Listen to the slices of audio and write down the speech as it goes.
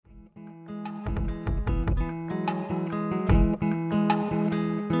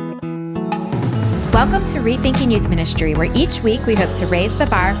Welcome to Rethinking Youth Ministry, where each week we hope to raise the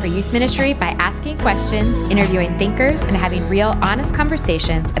bar for youth ministry by asking questions, interviewing thinkers, and having real, honest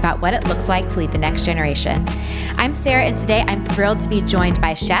conversations about what it looks like to lead the next generation. I'm Sarah, and today I'm thrilled to be joined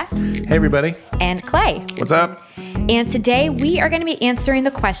by Chef. Hey, everybody. And Clay. What's up? And today we are going to be answering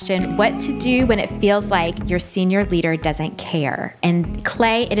the question, what to do when it feels like your senior leader doesn't care. And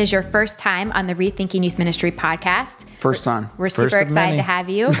Clay, it is your first time on the Rethinking Youth Ministry podcast. First time. We're super excited to have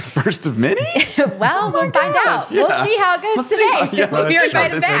you. First of many? Well, we'll find out. Yeah. We'll see how it goes today. If you're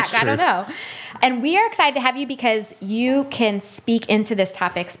invited back, I don't know. And we are excited to have you because you can speak into this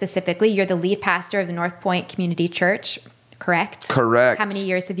topic specifically. You're the lead pastor of the North Point Community Church, correct? Correct. How many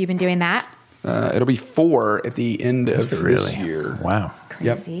years have you been doing that? It'll be 4 at the end of this year. Wow.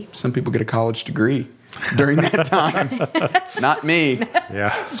 Crazy. Yep. Some people get a college degree during that time. Not me.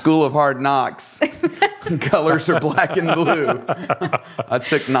 Yeah. School of Hard Knocks. Colors are black and blue. I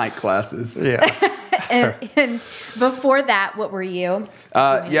took night classes. Yeah. And before that, what were you?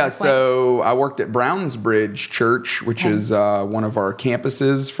 So I worked at Brownsbridge Church, which is one of our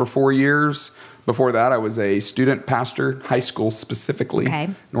campuses for 4 years. Before that, I was a student pastor, high school specifically,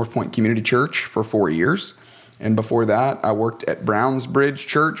 North Point Community Church for 4 years. And before that, I worked at Brownsbridge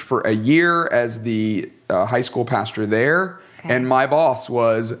Church for a year as the high school pastor there. Okay. And my boss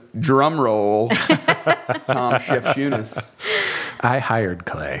was, drum roll, Tom Shefchunas. I hired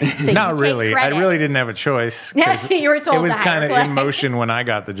Clay. So Not really. I really didn't have a choice. You were told it was to hire kind of Clay. in motion when I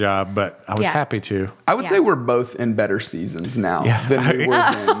got the job, but I was happy to. I would say we're both in better seasons now than we were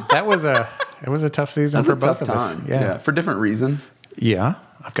then. It was a tough season for both of us. Yeah, for different reasons. Yeah,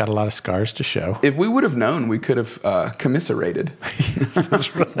 I've got a lot of scars to show. If we would have known, we could have commiserated.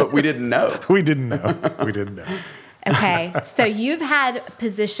 But we didn't know. We didn't know. Okay, so you've had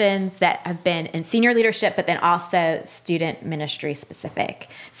positions that have been in senior leadership, but then also student ministry specific.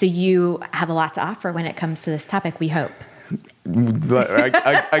 So you have a lot to offer when it comes to this topic, we hope. But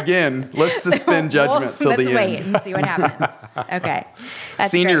again, let's suspend judgment till the end. Let's wait and see what happens. Okay. That's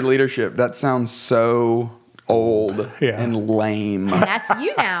Senior great. leadership, that sounds so old and lame. And that's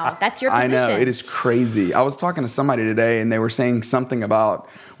you now. That's your position. I know, it is crazy. I was talking to somebody today and they were saying something about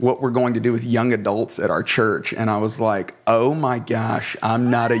what we're going to do with young adults at our church. And I was like, oh my gosh,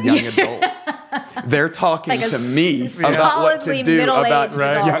 I'm not a young adult. They're talking to me about what to do about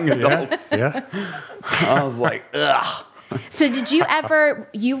young adults. Yeah. I was like, ugh. So did you ever,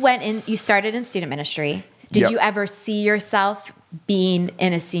 you started in student ministry. Did you ever see yourself being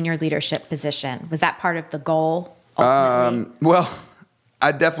in a senior leadership position? Was that part of the goal ultimately? Well,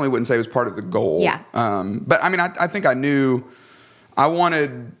 I definitely wouldn't say it was part of the goal. Yeah. But I mean, I think I knew I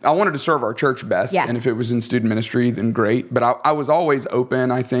wanted to serve our church best. Yeah. And if it was in student ministry, then great. But I was always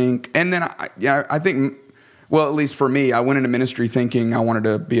open, I think. And then I think, well, at least for me, I went into ministry thinking I wanted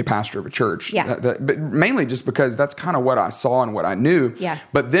to be a pastor of a church. Yeah. But mainly just because that's kind of what I saw and what I knew. Yeah.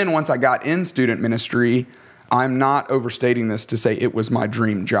 But then once I got in student ministry, I'm not overstating this to say it was my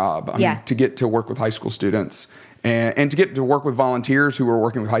dream job. I mean, to get to work with high school students and to get to work with volunteers who were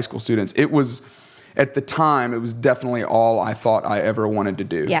working with high school students, it was, at the time, it was definitely all I thought I ever wanted to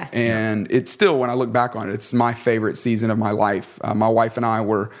do. Yeah. And it's still, when I look back on it, it's my favorite season of my life. My wife and I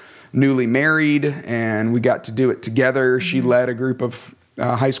were newly married, and we got to do it together. Mm-hmm. She led a group of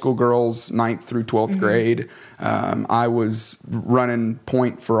high school girls, 9th through 12th grade. I was running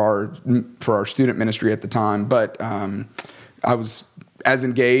point for our student ministry at the time, but I was as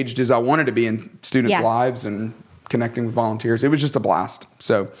engaged as I wanted to be in students' lives and connecting with volunteers. It was just a blast.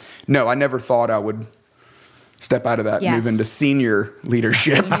 So, no, I never thought I would step out of that and move into senior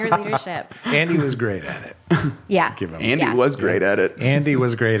leadership. Senior leadership. Andy was great at it. Yeah. Andy was great at it. Andy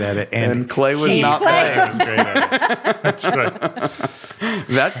was great at it. And Clay was not Clay bad. was great at it. That's right.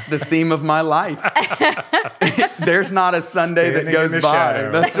 That's the theme of my life. There's not a Sunday Standing that goes in the by.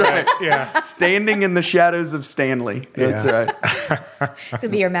 shadow. That's right. Yeah. Standing in the shadows of Stanley. That's right. To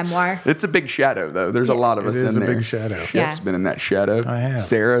be your memoir. It's a big shadow, though. There's a lot of us in there. It is a big shadow. Chef's been in that shadow. I have.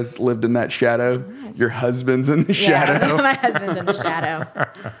 Sarah's lived in that shadow. Your husband's in the shadow. My husband's in the shadow.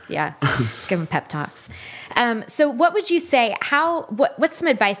 Yeah. Let's give him pep talks. So what would you say, what's some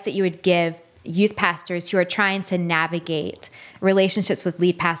advice that you would give youth pastors who are trying to navigate relationships with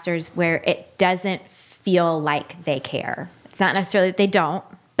lead pastors where it doesn't feel like they care? It's not necessarily that they don't,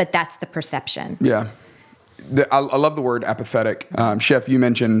 but that's the perception. Yeah. I love the word apathetic. Chef, you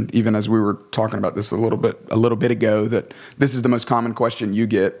mentioned, even as we were talking about this a little bit ago, that this is the most common question you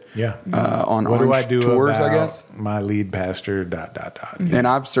get on what do I do tours, about I guess. My lead pastor, ... And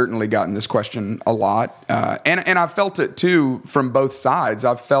I've certainly gotten this question a lot. And I've felt it too from both sides.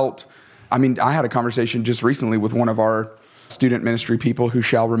 I had a conversation just recently with one of our student ministry people who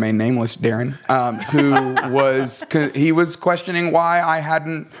shall remain nameless, Darren, he was questioning why I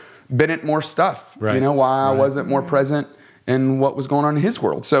hadn't been at more stuff, Right. why I wasn't more present in what was going on in his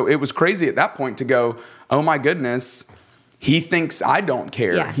world. So it was crazy at that point to go, oh my goodness, he thinks I don't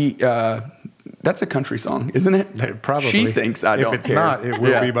care. Yeah. That's a country song, isn't it? Probably. She thinks I don't care. If it's not, it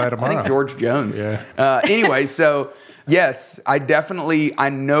will be by I tomorrow. think George Jones. Yeah. Anyway, so yes, I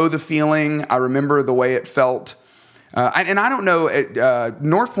know the feeling. I remember the way it felt. And I don't know, at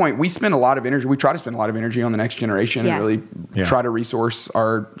North Point, we spend a lot of energy. We try to spend a lot of energy on the next generation and really try to resource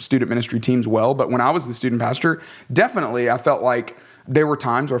our student ministry teams well. But when I was the student pastor, definitely I felt like there were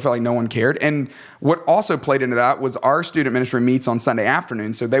times where I felt like no one cared. And what also played into that was our student ministry meets on Sunday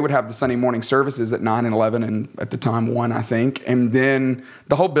afternoon. So they would have the Sunday morning services at 9 and 11 and at the time 1, I think. And then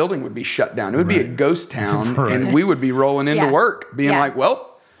the whole building would be shut down. It would be a ghost town. And we would be rolling into work being like,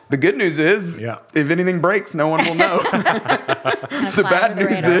 well, the good news is, if anything breaks, no one will know. The bad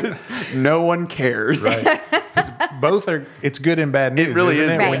news is, no one cares. Right. It's good and bad news. It really isn't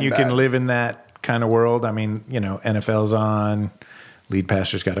is it? good When and you bad. can live in that kind of world. I mean, NFL's on. Lead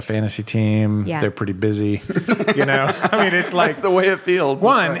pastor's got a fantasy team. Yeah. They're pretty busy. I mean, it's like That's the way it feels.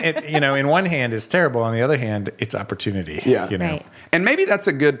 in one hand it's terrible. On the other hand, it's opportunity. Yeah. Right. And maybe that's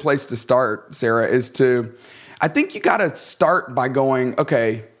a good place to start, Sarah, I think you got to start by going,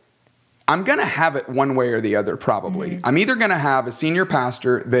 okay, I'm going to have it one way or the other, probably. Mm-hmm. I'm either going to have a senior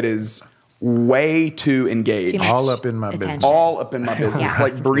pastor that is way too engaged, Too much All up in my attention. business. all up in my business, Yeah.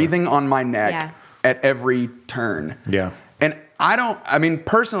 like breathing on my neck Yeah. at every turn. Yeah. And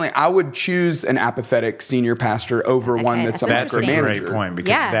personally, I would choose an apathetic senior pastor over one Okay, that's a that's That's a interesting. micromanager. great point because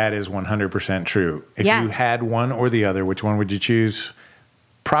Yeah. that is 100% true. If Yeah. you had one or the other, which one would you choose?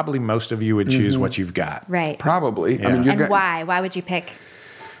 Probably most of you would choose what you've got. Right. Probably. Yeah. I mean, And why? Why would you pick?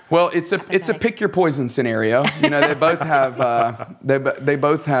 Well, it's a pick your poison scenario. They both have they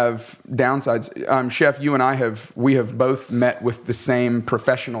both have downsides. Chef, you and I have both met with the same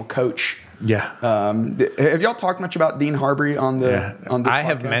professional coach. Yeah. Have y'all talked much about Dean Harbury on this I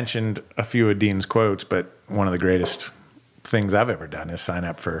have podcast? mentioned a few of Dean's quotes, but one of the greatest things I've ever done is sign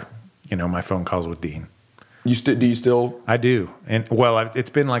up for, my phone calls with Dean. Do you still? I do. And it's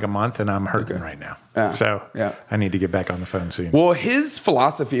been like a month and I'm hurting right now. I need to get back on the phone soon. Well, his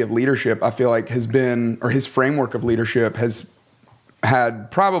philosophy of leadership, I feel like, has been, or his framework of leadership has had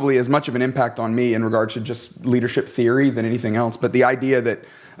probably as much of an impact on me in regards to just leadership theory than anything else. But the idea that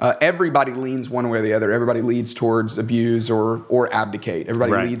everybody leans one way or the other. Everybody leads towards abuse or abdicate.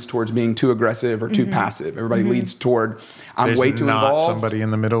 Everybody leads towards being too aggressive or too passive. Everybody leads toward There's way too not involved. Somebody in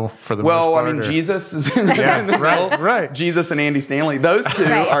the middle for the Well, most part, I mean, or- Jesus is in the middle. right. Jesus and Andy Stanley. Those two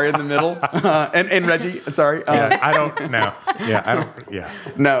are in the middle. And Reggie, sorry. I don't know. Yeah, I don't. Yeah.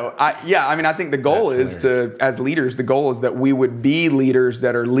 No, I think the goal That's is as leaders, the goal is that we would be leaders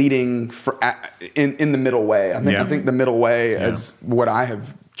that are leading in the middle way. I think the middle way, as what I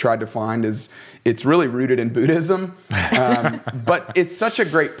have tried to find, is it's really rooted in Buddhism. But it's such a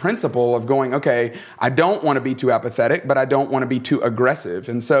great principle of going, okay, I don't want to be too apathetic, but I don't want to be too aggressive.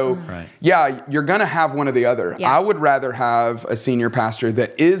 And so, you're going to have one or the other. Yeah. I would rather have a senior pastor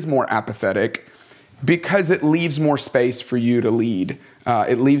that is more apathetic, because it leaves more space for you to lead.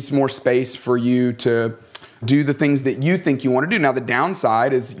 It leaves more space for you to do the things that you think you want to do. Now, the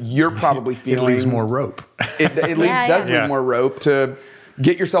downside is you're probably feeling... It leaves more rope. It does leave more rope to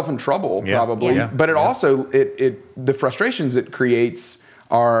get yourself in trouble, probably. Yeah. But it also, the frustrations it creates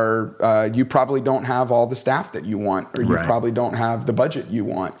are you probably don't have all the staff that you want, or you probably don't have the budget you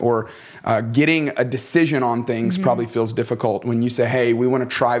want, or getting a decision on things probably feels difficult when you say, hey, we want to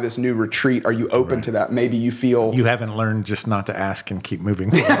try this new retreat. Are you open to that? Maybe you feel... You haven't learned just not to ask and keep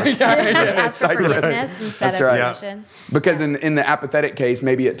moving forward. Ask for I guess. forgiveness instead That's of right. permission. Because in the apathetic case,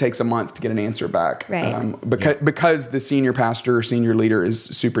 maybe it takes a month to get an answer back. Right. Because the senior pastor or senior leader is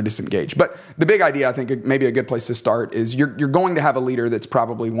super disengaged. But the big idea, I think maybe a good place to start is you're going to have a leader that's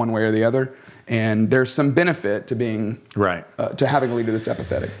probably one way or the other. And there's some benefit to being to having a leader that's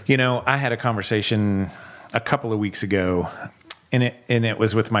apathetic. I had a conversation a couple of weeks ago, and it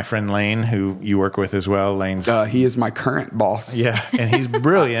was with my friend Lane, who you work with as well. Lane's He is my current boss. yeah, and he's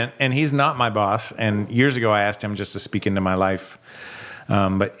brilliant, and he's not my boss. And years ago, I asked him just to speak into my life,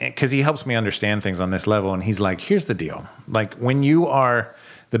 but because he helps me understand things on this level. And he's like, "Here's the deal: like when you are,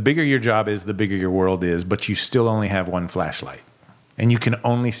 the bigger your job is, the bigger your world is, but you still only have one flashlight, and you can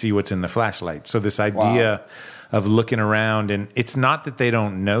only see what's in the flashlight. So this idea." Of looking around, and it's not that they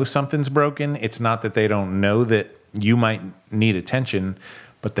don't know something's broken. It's not that they don't know that you might need attention,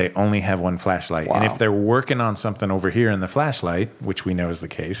 but they only have one flashlight. Wow. And if they're working on something over here in the flashlight, which we know is the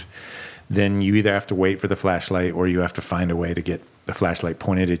case, then you either have to wait for the flashlight or you have to find a way to get the flashlight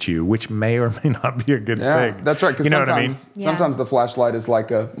pointed at you, which may or may not be a good thing. That's right. Because sometimes the flashlight is like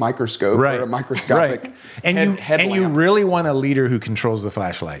a microscope or a microscopic and you really want a leader who controls the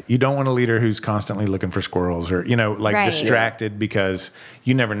flashlight. You don't want a leader who's constantly looking for squirrels or, distracted because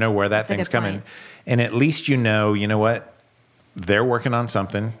you never know where that thing's coming. Point. And at least you know what? They're working on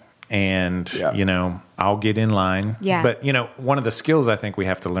something. And, I'll get in line. Yeah. But, one of the skills I think we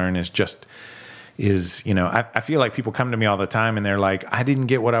have to learn is I feel like people come to me all the time and they're like, I didn't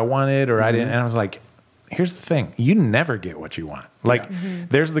get what I wanted or I didn't. And I was like, here's the thing. You never get what you want. Like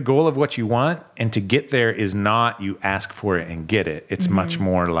there's the goal of what you want. And to get there is not you ask for it and get it. It's much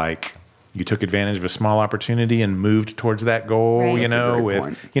more like you took advantage of a small opportunity and moved towards that goal, Right.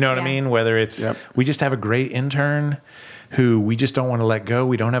 what I mean? Whether it's, we just have a great intern who we just don't want to let go.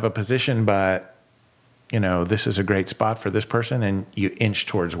 We don't have a position, but this is a great spot for this person, and you inch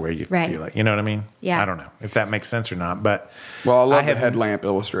towards where you feel like, you know what I mean? Yeah. I don't know if that makes sense or not, but I love the headlamp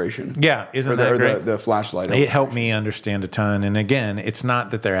illustration. Yeah, isn't that great? The flashlight. It helped me understand a ton. And again, it's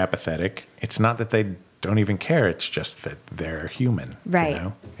not that they're apathetic. It's not that they don't even care. It's just that they're human,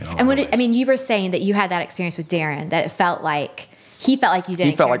 right? And you were saying that you had that experience with Darren, that it felt like he felt like you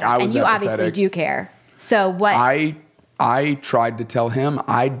didn't. He felt care like I was and you apathetic. obviously do care. So what? I tried to tell him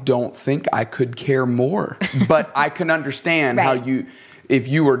I don't think I could care more, but I can understand how if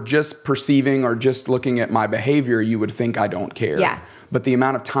you were just perceiving or just looking at my behavior, you would think I don't care. Yeah. But the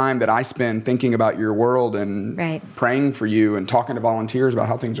amount of time that I spend thinking about your world and praying for you and talking to volunteers about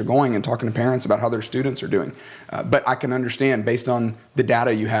how things are going and talking to parents about how their students are doing. But I can understand based on the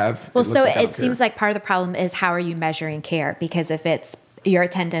data you have. Well, it seems like part of the problem is how are you measuring care? Because if it's your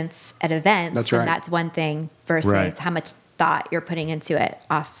attendance at events, that's one thing versus how much thought you're putting into it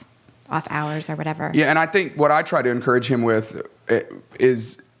off hours or whatever. Yeah, and I think what I try to encourage him with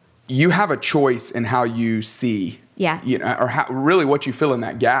is you have a choice in how you see, or really what you fill in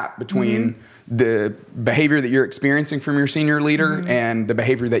that gap between the behavior that you're experiencing from your senior leader and the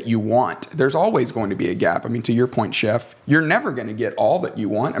behavior that you want. There's always going to be a gap. I mean, to your point, Chef, you're never going to get all that you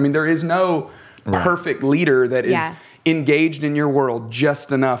want. I mean, there is no perfect leader that is engaged in your world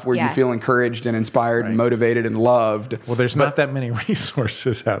just enough where you feel encouraged and inspired and motivated and loved. Well, there's not that many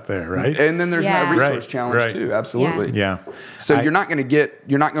resources out there, right? And then there's a resource challenge too. Absolutely. Yeah. So you're not going to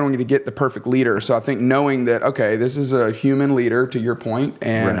get the perfect leader. So I think knowing that, okay, this is a human leader to your point,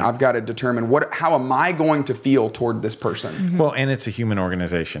 and I've got to determine how am I going to feel toward this person? Well, and it's a human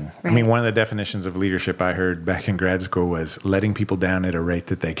organization. I mean, one of the definitions of leadership I heard back in grad school was letting people down at a rate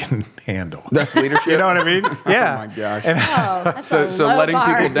that they can handle. That's leadership. You know what I mean? Yeah. Oh my gosh. That's so letting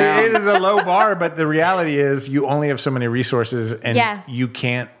people down. It is a low bar, but the reality is you only have so many resources, and you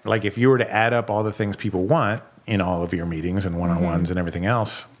can't, like, if you were to add up all the things people want in all of your meetings and one-on-ones and everything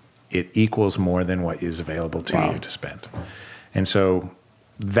else, it equals more than what is available to you to spend. And so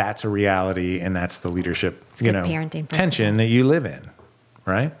that's a reality, and that's the leadership, tension that you live in.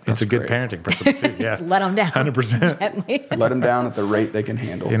 Right? It's a good parenting principle too. Yeah. Just let them down. 100%. Let them down at the rate they can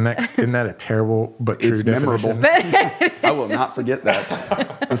handle. Isn't that a terrible but true It's definition? memorable. I will not forget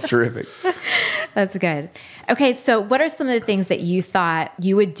that. That's terrific. That's good. Okay, so what are some of the things that you thought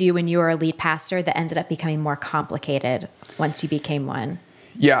you would do when you were a lead pastor that ended up becoming more complicated once you became one?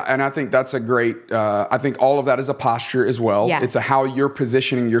 Yeah, and I think that's a great, I think all of that is a posture as well. Yeah. It's how you're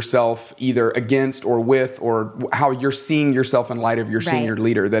positioning yourself either against or with, or how you're seeing yourself in light of your senior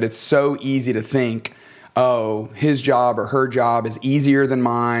leader, that it's so easy to think, oh, his job or her job is easier than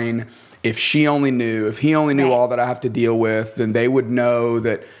mine. If she only knew, if he only knew all that I have to deal with, then they would know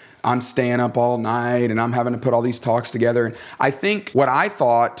that I'm staying up all night and I'm having to put all these talks together. And I think what I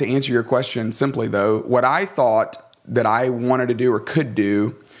thought, to answer your question simply though, what I thought that I wanted to do or could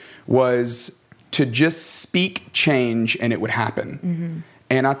do was to just speak change and it would happen.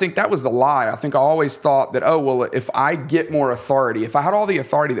 And I think that was the lie. I think I always thought that, oh, well, if I get more authority, if I had all the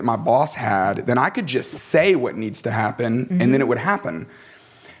authority that my boss had, then I could just say what needs to happen and then it would happen.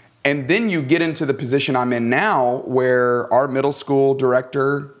 And then you get into the position I'm in now where our middle school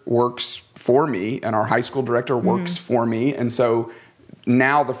director works for me and our high school director works for me. And so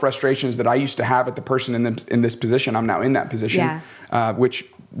now the frustrations that I used to have at the person in this position, I'm now in that position, which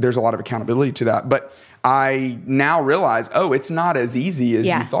there's a lot of accountability to that. But I now realize, oh, it's not as easy as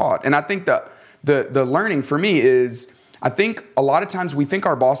you thought. And I think the learning for me is, I think a lot of times we think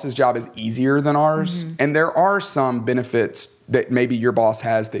our boss's job is easier than ours. And there are some benefits that maybe your boss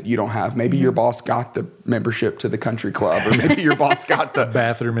has that you don't have. Maybe your boss got the membership to the country club, or maybe your boss got the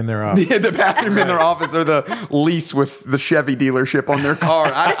bathroom in their office. the bathroom in their office, or the lease with the Chevy dealership on their car.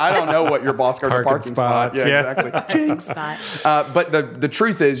 I don't know what your boss got, a parking spot. spots, Yeah, exactly. Jinx. But the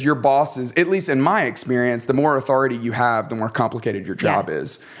truth is, your boss is, at least in my experience, the more authority you have, the more complicated your job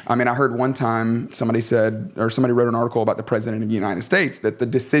is. I mean, I heard one time somebody wrote an article about the president of the United States, that the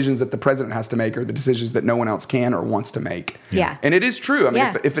decisions that the president has to make are the decisions that no one else can or wants to make. Yeah. And it is true. I mean,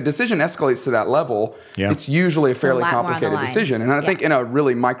 if a decision escalates to that level, it's usually a fairly complicated decision. And I think in a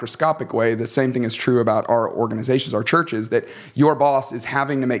really microscopic way, the same thing is true about our organizations, our churches, that your boss is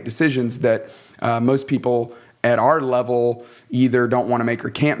having to make decisions that most people at our level either don't want to make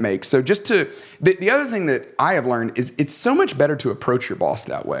or can't make. So the other thing that I have learned is it's so much better to approach your boss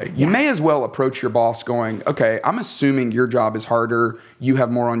that way. You may as well approach your boss going, okay, I'm assuming your job is harder, you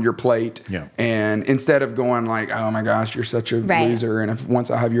have more on your plate. Yeah. And instead of going like, oh my gosh, you're such a loser, and if once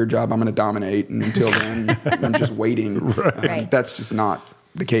I have your job, I'm going to dominate, and until then, I'm just waiting. That's just not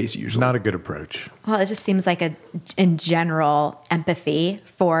the case usually. Not a good approach. Well, it just seems like in general, empathy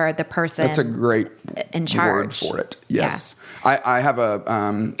for the person. That's a great in charge word for it. Yes. Yeah. I have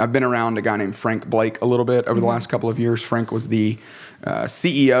I've been around a guy named Frank Blake a little bit over the last couple of years. Frank was the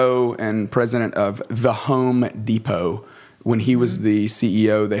CEO and president of The Home Depot. When he was the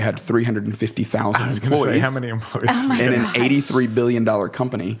CEO, they had 350,000 employees. Say, how many employees? In an $83 billion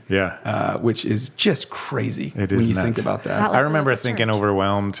company. Yeah. Which is just crazy it is when you nuts. think about that. I remember thinking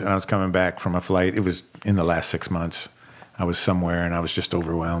overwhelmed, and I was coming back from a flight. It was in the last 6 months. I was somewhere, and I was just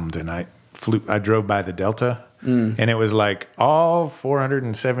overwhelmed. And I drove by the Delta, and it was like, all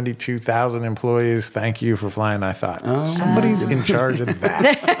 472,000 employees, thank you for flying. I thought, somebody's in charge of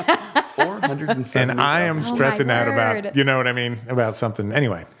that. And I am stressing out about, you know what I mean, about something.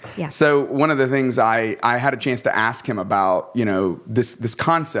 Anyway. Yeah. So one of the things I had a chance to ask him about, you know, this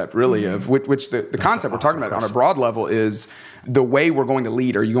concept really of which the concept we're talking about on a broad level is the way we're going to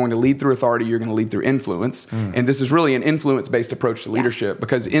lead. Are you going to lead through authority? You're going to lead through influence. And this is really an influence-based approach to leadership,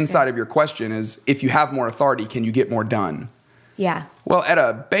 because inside of your question is, if you have more authority, can you get more done? Yeah. Well, at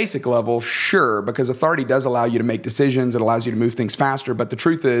a basic level, sure, because authority does allow you to make decisions. It allows you to move things faster. But the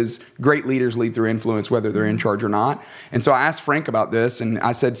truth is, great leaders lead through influence, whether they're in charge or not. And so I asked Frank about this, and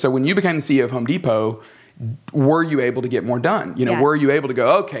I said, so when you became the CEO of Home Depot, were you able to get more done? You know, were you able to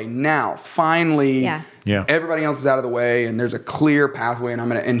go, okay, now finally, everybody else is out of the way, and there's a clear pathway,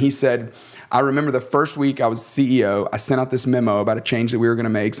 and he said, I remember the first week I was CEO, I sent out this memo about a change that we were going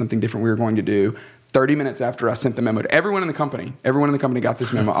to make, something different we were going to do. 30 minutes after I sent the memo to everyone in the company got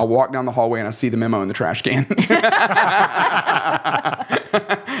this memo. I walk down the hallway and I see the memo in the trash can.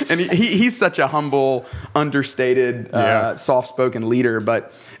 And he's such a humble, understated, soft-spoken leader.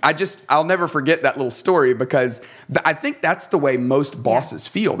 But I'll never forget that little story, because I think that's the way most bosses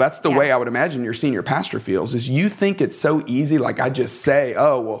feel. That's the way I would imagine your senior pastor feels, is you think it's so easy. Like I just say,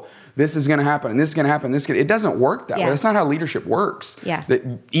 oh, well, this is going to happen, and this is going to happen. It doesn't work that way. That's not how leadership works. Yeah.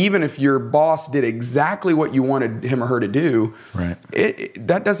 That even if your boss did exactly what you wanted him or her to do,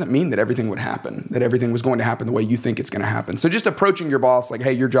 that doesn't mean that everything would happen, that everything was going to happen the way you think it's going to happen. So just approaching your boss like,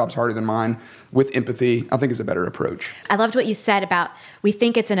 hey, your job's harder than mine, with empathy, I think is a better approach. I loved what you said about, we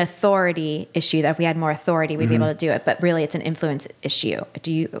think it's an authority issue, that if we had more authority, we'd be able to do it. But really, it's an influence issue.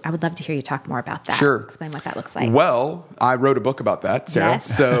 I would love to hear you talk more about that. Sure. Explain what that looks like. Well, I wrote a book about that, Sarah. Yes.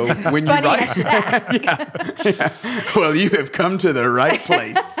 So when you write, well, you have come to the right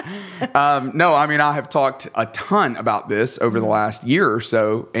place. No, I mean, I have talked a ton about this over the last year or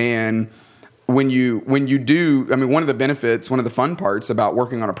so, and when you do, I mean, one of the benefits, one of the fun parts about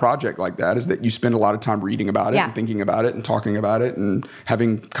working on a project like that is that you spend a lot of time reading about it and thinking about it and talking about it and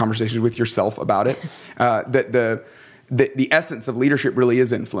having conversations with yourself about it. The essence of leadership really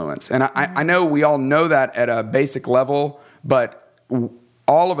is influence. And I know we all know that at a basic level, but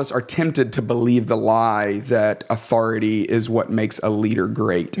all of us are tempted to believe the lie that authority is what makes a leader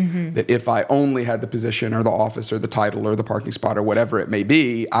great. That if I only had the position or the office or the title or the parking spot or whatever it may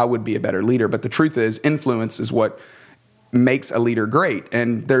be, I would be a better leader. But the truth is, influence is what makes a leader great.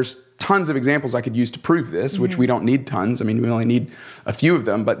 And there's tons of examples I could use to prove this, which we don't need tons. I mean, we only need a few of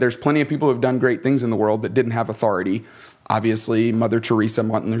them. But there's plenty of people who have done great things in the world that didn't have authority. Obviously, Mother Teresa,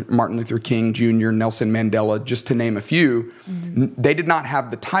 Martin Luther King Jr., Nelson Mandela, just to name a few. They did not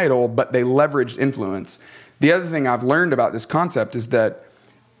have the title, but they leveraged influence. The other thing I've learned about this concept is that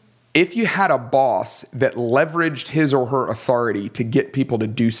if you had a boss that leveraged his or her authority to get people to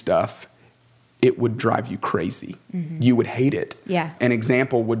do stuff, it would drive you crazy. You would hate it. Yeah. An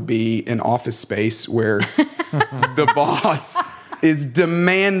example would be an office space where the boss is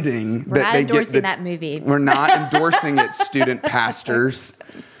demanding We're that not they endorsing get that movie. We're not endorsing it, student pastors.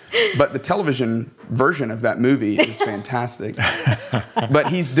 But the television version of that movie is fantastic. But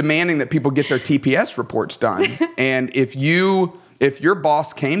he's demanding that people get their TPS reports done. And if your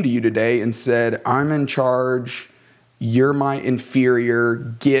boss came to you today and said, I'm in charge, you're my inferior,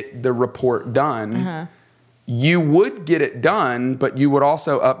 get the report done, you would get it done, but you would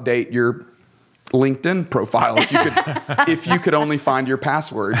also update your LinkedIn profile if you could only find your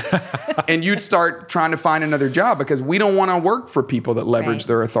password. And you'd start trying to find another job, because we don't want to work for people that leverage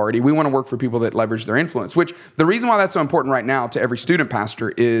their authority. We want to work for people that leverage their influence, which the reason why that's so important right now to every student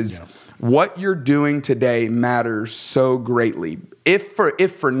pastor is what you're doing today matters so greatly. If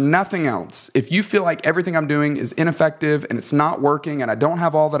for nothing else, if you feel like everything I'm doing is ineffective and it's not working and I don't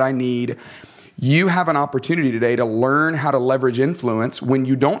have all that I need, you have an opportunity today to learn how to leverage influence when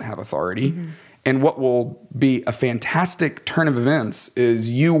you don't have authority. And what will be a fantastic turn of events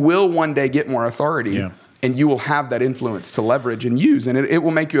is you will one day get more authority, and you will have that influence to leverage and use. And it will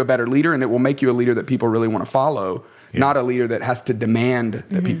make you a better leader, and it will make you a leader that people really want to follow, not a leader that has to demand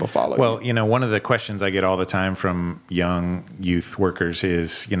that people follow. Well, one of the questions I get all the time from young youth workers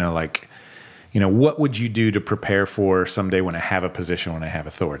is, what would you do to prepare for someday when I have a position, when I have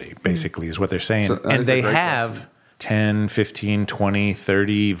authority, basically is what they're saying. So and they have 10, 15, 20,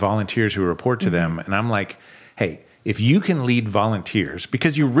 30 volunteers who report to them. And I'm like, hey, if you can lead volunteers,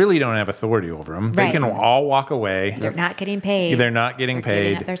 because you really don't have authority over them, they can all walk away. They're not getting paid. They're not getting paid.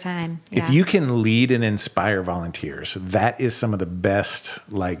 Giving up their time. If you can lead and inspire volunteers, that is some of the best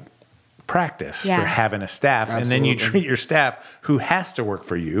practice for having a staff. Absolutely. And then you treat your staff who has to work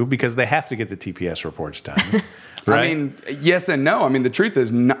for you because they have to get the TPS reports done. Right? I mean, yes and no. I mean, the truth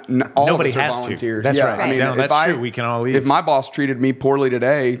is, all Nobody of us are has volunteers. to. That's right. I mean, No, that's true. We can all leave. If my boss treated me poorly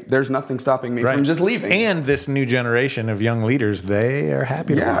today, there's nothing stopping me from just leaving. And this new generation of young leaders, they are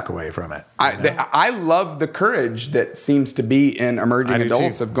happy to walk away from it. I love the courage that seems to be in emerging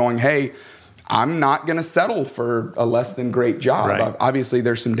adults of going, hey, I'm not going to settle for a less than great job. Right. Obviously,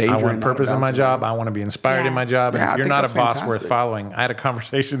 there's some danger. I want purpose in my job. I want to be inspired in my job. And Yeah, if you're I not think a boss that's worth fantastic. following, I had a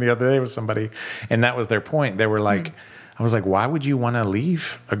conversation the other day with somebody, and that was their point. They were like, I was like, why would you want to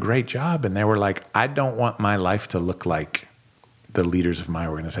leave a great job? And they were like, I don't want my life to look like the leaders of my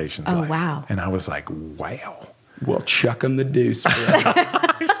organization's life. Wow. And I was like, wow. Well, chuck them the deuce. Bro.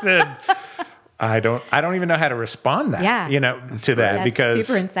 I said, I don't even know how to respond to that That's because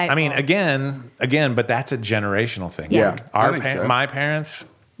super insightful. I mean, again, but that's a generational thing. Yeah, Like I think so. my parents,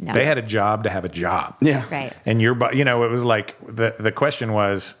 No. they had a job to have a job. Yeah. Right. And it was like the question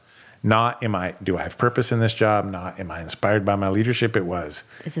was not do I have purpose in this job? Not am I inspired by my leadership? It was,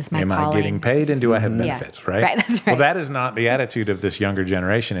 is this my am calling? I getting paid and do I have benefits? Right. Right. That's right. Well, that is not the attitude of this younger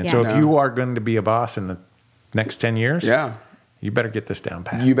generation. And so if you are going to be a boss in the next 10 years, you better get this down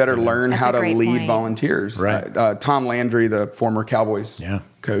pat. You better learn That's how a to great lead point. volunteers. Right. Tom Landry, the former Cowboys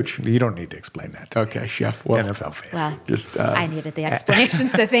coach. You don't need to explain that to me. Okay, chef. Well, NFL fan. Well, just I needed the explanation,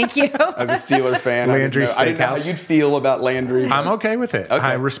 so thank you. as a Steeler fan, Landry I didn't know how Steakhouse. you'd feel about Landry. I'm okay with it. Okay.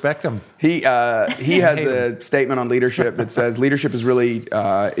 I respect him. He has a statement on leadership that says leadership is really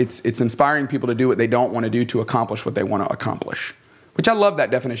it's inspiring people to do what they don't want to do to accomplish what they want to accomplish. Which I love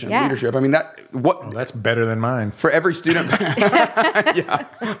that definition of leadership. I mean That's better than mine. for every student.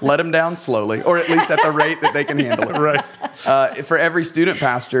 Let them down slowly, or at least at the rate that they can handle it. Right. For every student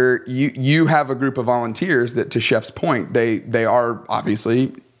pastor, you have a group of volunteers that, to Chef's point, they are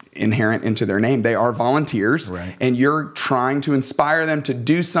obviously inherent into their name. They are volunteers, and you're trying to inspire them to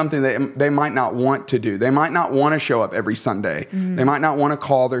do something that they might not want to do. They might not want to show up every Sunday. They might not want to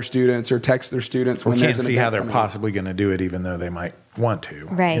call their students or text their students. We when can't there's an see how event they're coming. possibly going to do it, even though they might want to.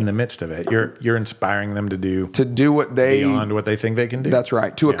 Right. In the midst of it, you're inspiring them to do what they beyond what they think they can do. That's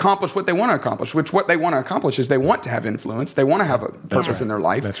right. To accomplish what they want to accomplish, which what they want to accomplish is they want to have influence. They want to have a purpose in their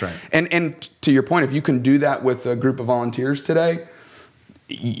life. That's right. And to your point, if you can do that with a group of volunteers today,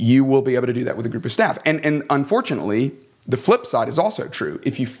 you will be able to do that with a group of staff. And unfortunately, the flip side is also true.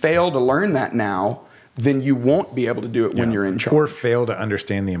 If you fail to learn that now, then you won't be able to do it when you're in charge. Or fail to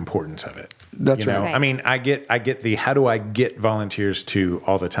understand the importance of it. That's right. Right. I mean, I get the how do I get volunteers to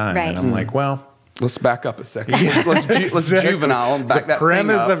all the time? Right. And I'm like, well, Let's back up a second. Let's juvenile and back the that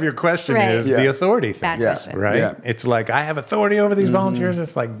premise thing up. of your question Right. is the authority thing. Bad question. Right? Yeah. It's like, I have authority over these volunteers.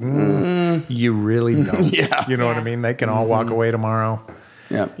 It's like, you really don't. Yeah. You know what I mean? They can all walk away tomorrow.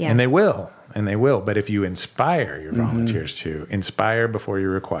 Yeah. Yeah. And they will. But if you inspire your volunteers to inspire before you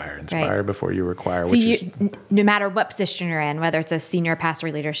require, before you require, So no matter what position you're in, whether it's a senior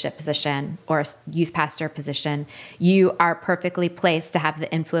pastor leadership position or a youth pastor position, you are perfectly placed to have the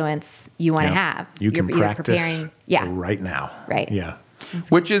influence you want to have. You can practice preparing, right now. Right. Yeah.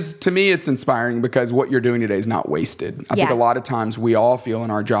 Which is, to me, it's inspiring because what you're doing today is not wasted. I think a lot of times we all feel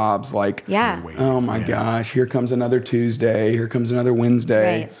in our jobs like, oh my gosh, here comes another Tuesday, here comes another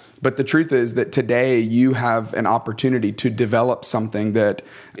Wednesday. Right. But the truth is that today you have an opportunity to develop something that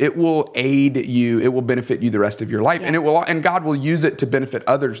it will aid you, it will benefit you the rest of your life, and God will use it to benefit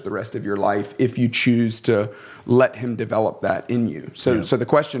others the rest of your life if you choose to let Him develop that in you. So the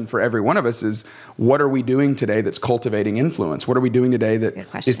question for every one of us is, what are we doing today that's cultivating influence? What are we doing today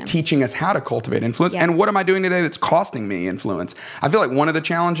that is teaching us how to cultivate influence? And what am I doing today that's costing me influence? I feel like one of the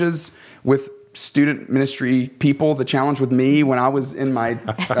challenges with student ministry people, the challenge with me when I was in my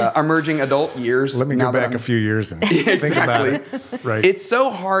emerging adult years. Let me go back a few years and think about it. Right. It's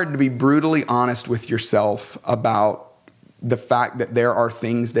so hard to be brutally honest with yourself about the fact that there are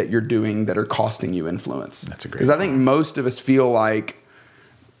things that you're doing that are costing you influence. That's a great Because I think most of us feel like,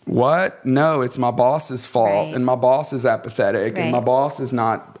 what? No, it's my boss's fault, and my boss is apathetic, and my boss is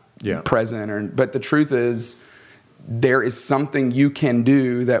not present. But the truth is, there is something you can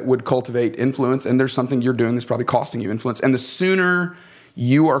do that would cultivate influence, and there's something you're doing that's probably costing you influence. And the sooner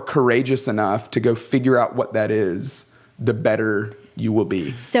you are courageous enough to go figure out what that is, the better you will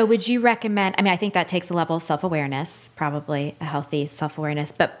be. So would you recommend, I think that takes a level of self-awareness, probably a healthy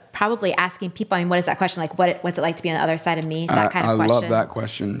self-awareness, but probably asking people, what is that question? Like, what's it like to be on the other side of me? That kind of question. I love that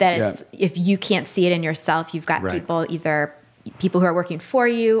question. That it's, if you can't see it in yourself, you've got people, either people who are working for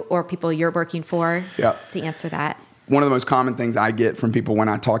you or people you're working for to answer that. One of the most common things I get from people when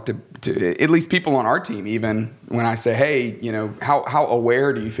I talk to at least people on our team, even when I say, hey, how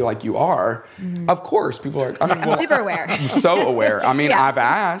aware do you feel like you are? Mm-hmm. Of course, people are. I'm super aware. I'm so aware. I've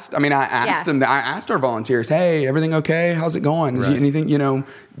asked. I asked them. I asked our volunteers, hey, everything okay? How's it going? Is anything,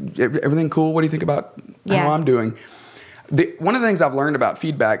 everything cool? What do you think about how I'm doing? One of the things I've learned about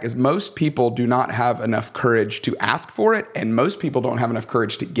feedback is most people do not have enough courage to ask for it, and most people don't have enough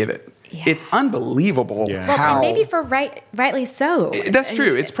courage to give it. Yeah. It's unbelievable how... Well, maybe for rightly so. That's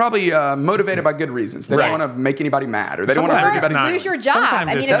true. It's probably motivated by good reasons. They don't want to make anybody mad, or they don't want to hurt anybody. Lose your job.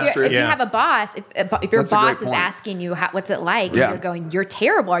 If you have a boss, if your boss is asking you, what's it like, and you're going, you're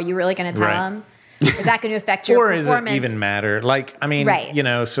terrible, are you really going to tell them? Is that going to affect your performance? Or does it even matter?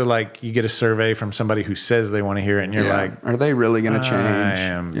 So like you get a survey from somebody who says they want to hear it, and you're like, are they really going to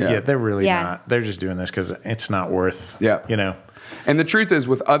change? They're really not. They're just doing this because it's not worth, And the truth is,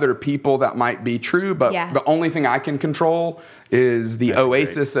 with other people, that might be true, but the only thing I can control is the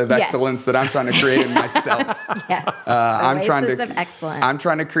oasis of excellence that I'm trying to create in myself. Oasis of excellence. I'm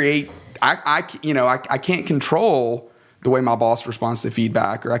trying to create. I can't control the way my boss responds to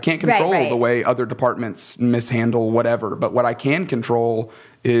feedback, or I can't control the way other departments mishandle whatever. But what I can control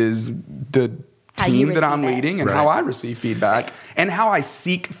is the team that I'm leading and how I receive feedback and how I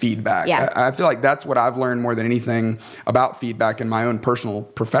seek feedback. I feel like that's what I've learned more than anything about feedback in my own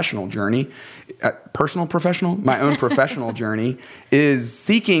professional journey is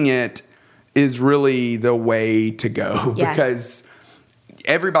seeking it is really the way to go because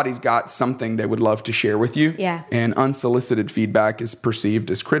everybody's got something they would love to share with you. And unsolicited feedback is perceived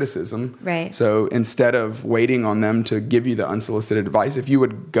as criticism. So instead of waiting on them to give you the unsolicited advice, if you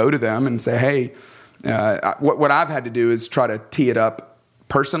would go to them and say, hey, what I've had to do is try to tee it up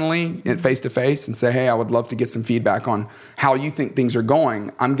personally and face to face and say, hey, I would love to get some feedback on how you think things are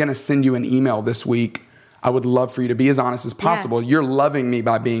going. I'm going to send you an email this week. I would love for you to be as honest as possible. You're loving me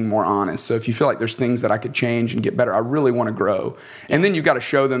by being more honest. So if you feel like there's things that I could change and get better, I really want to grow. And then you've got to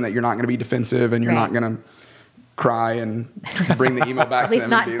show them that you're not going to be defensive and you're not going to cry and bring the email back to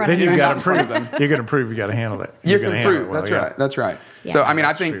them. Then you've got to prove them. You're going to prove you got to handle it. You can prove. That's right. So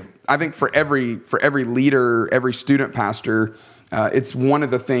I think for every leader, every student pastor, it's one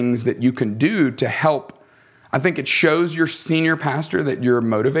of the things that you can do to help. I think it shows your senior pastor that you're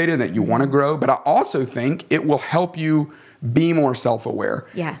motivated, that you want to grow, but I also think it will help you be more self-aware.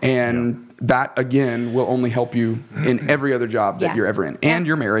 And that, again, will only help you in every other job that you're ever in, and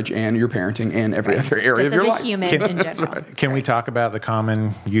your marriage, and your parenting, and every other area of your life. Human in general. Can we talk about the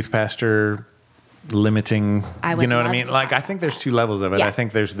common youth pastor limiting, you know what I mean? Like, I think there's two levels of it. I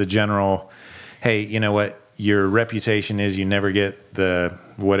think there's the general, hey, you know what? Your reputation is you never get the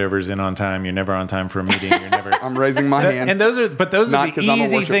whatever's in on time. You're never on time for a meeting. You're never. I'm raising my hand. And those are the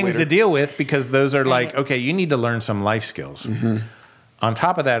easy things to deal with because those are like, okay, you need to learn some life skills. On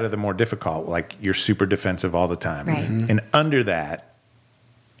top of that are the more difficult, like you're super defensive all the time. And under that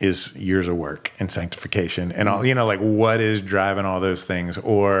is years of work and sanctification and all, like what is driving all those things?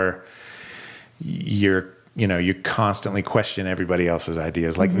 Or you constantly question everybody else's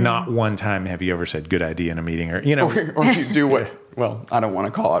ideas. Like not one time have you ever said good idea in a meeting or you do what, well, I don't want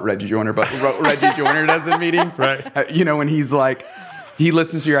to call it Reggie Joiner, but Reggie Joiner does in meetings. Right. When he's like, he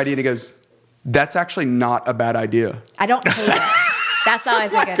listens to your idea and he goes, that's actually not a bad idea. I don't hate it. That's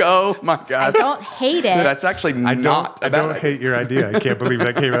always a good. Oh my God! I don't hate it. That's actually not. I don't hate your idea. I can't believe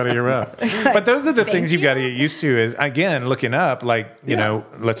that came out of your mouth. But those are the things you've got to get used to. Is again looking up, like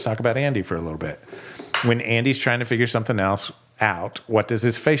let's talk about Andy for a little bit. When Andy's trying to figure something else out, what does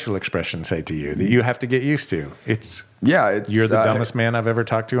his facial expression say to you that you have to get used to? It's you're the dumbest man I've ever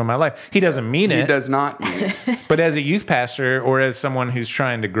talked to in my life. He doesn't mean it. He does not mean it. But as a youth pastor or as someone who's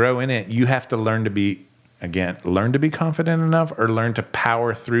trying to grow in it, you have to learn to be confident enough or learn to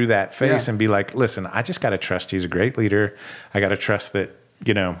power through that face and be like, listen, I just got to trust he's a great leader. I got to trust that,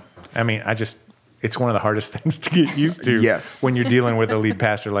 it's one of the hardest things to get used to when you're dealing with a lead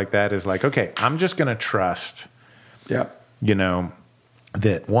pastor like that is like, okay, I'm just going to trust,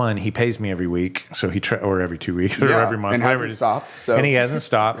 that one, he pays me every week, so or every 2 weeks or every month, and hasn't stopped. And he hasn't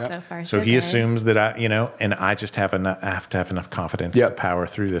stopped. So far, so he assumes that and I just have to have enough confidence to power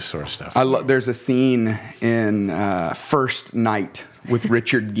through this sort of stuff. There's a scene in First Night with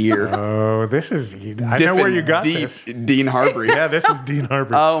Richard Gere. Oh, I know where you got this. Dean Harbury. Yeah, this is Dean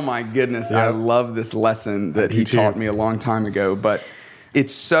Harbury. Oh my goodness. I love this lesson that he taught me a long time ago, but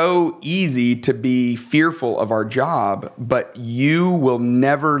it's so easy to be fearful of our job, but you will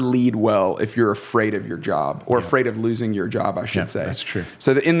never lead well if you're afraid of your job or afraid of losing your job, I should say. That's true.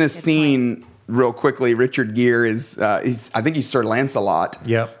 So in this scene, real quickly, Richard Gere is, I think he's Sir Lancelot.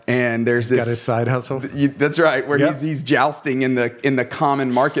 Yep. And there's Got his side hustle. That's right, where he's jousting in the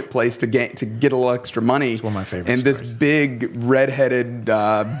common marketplace to get a little extra money. It's one of my favorite And stories. this big redheaded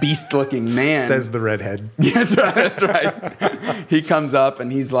beast-looking man says the redhead. That's right. He comes up and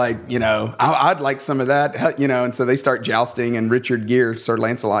he's like, I'd like some of that, and so they start jousting and Richard Gere, Sir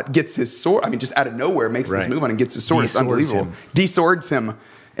Lancelot, gets his sword. I mean, just out of nowhere makes this move on and gets his sword. It's unbelievable. Deswords him.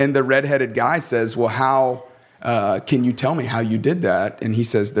 And the redheaded guy says, well, how can you tell me how you did that? And he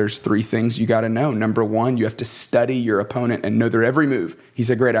says, there's 3 things you got to know. Number 1, you have to study your opponent and know their every move. He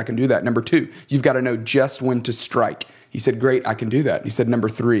said, great, I can do that. Number 2, you've got to know just when to strike. He said, great, I can do that. He said, number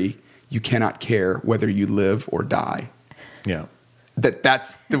 3, you cannot care whether you live or die. Yeah.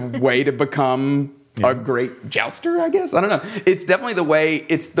 That's the way to become a great jouster, I guess. I don't know. It's definitely the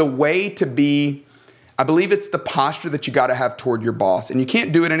way to be. I believe it's the posture that you got to have toward your boss. And you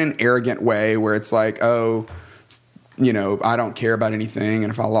can't do it in an arrogant way where it's like, I don't care about anything.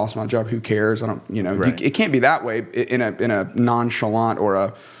 And if I lost my job, who cares? I don't, it can't be that way in a nonchalant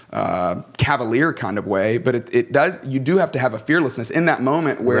or a cavalier kind of way. But you do have to have a fearlessness in that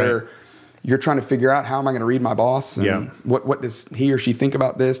moment where you're trying to figure out how am I going to read my boss? And what does he or she think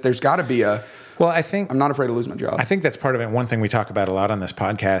about this? There's got to be I'm not afraid to lose my job. I think that's part of it. One thing we talk about a lot on this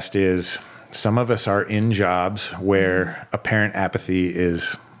podcast is some of us are in jobs where apparent apathy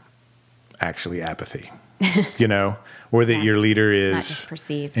is actually apathy, or that your leader is not just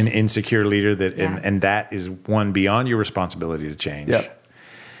perceived. An insecure leader and that is one beyond your responsibility to change. Yep.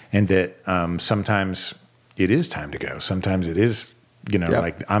 And that sometimes it is time to go. Sometimes it is,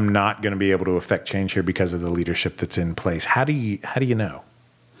 like I'm not going to be able to affect change here because of the leadership that's in place. How do you know?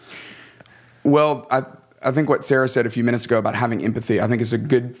 Well, I think what Sarah said a few minutes ago about having empathy, I think is a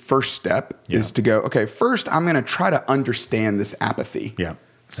good first step is to go, okay, first I'm going to try to understand this apathy. Yeah.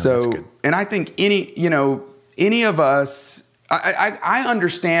 So, that's good. And I think any of us, I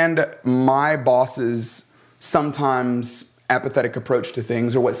understand my boss's sometimes apathetic approach to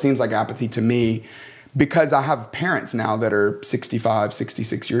things or what seems like apathy to me because I have parents now that are 65,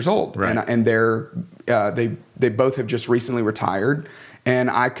 66 years old. Right. And they both have just recently retired.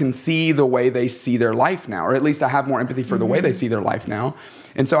 And I can see the way they see their life now, or at least I have more empathy for the way they see their life now.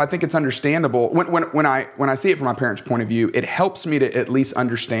 And so I think it's understandable. When I see it from my parents' point of view, it helps me to at least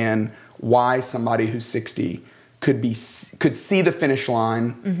understand why somebody who's 60 could see the finish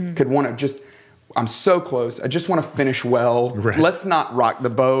line, could want to just, I'm so close. I just want to finish well. Right. Let's not rock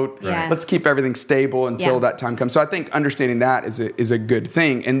the boat. Yeah. Let's keep everything stable until that time comes. So I think understanding that is a good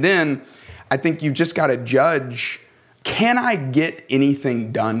thing. And then I think you've just got to judge, can I get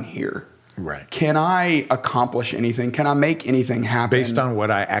anything done here? Right. Can I accomplish anything? Can I make anything happen? Based on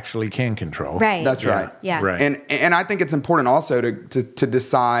what I actually can control. Right. That's right. Yeah. Right. And I think it's important also to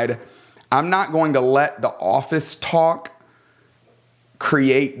decide, I'm not going to let the office talk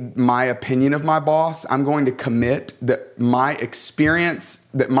create my opinion of my boss. I'm going to commit that my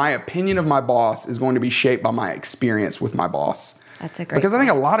opinion of my boss is going to be shaped by my experience with my boss. That's a great Because I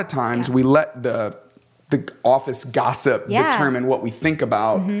think a lot of times we let the office gossip determine what we think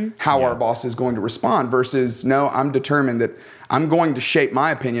about how our boss is going to respond versus, no, I'm determined that I'm going to shape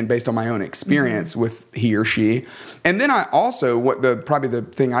my opinion based on my own experience with he or she. And then I also, probably the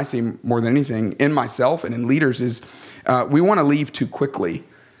thing I see more than anything in myself and in leaders is we want to leave too quickly.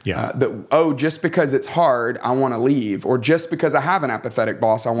 Yeah. Just because it's hard, I want to leave. Or just because I have an apathetic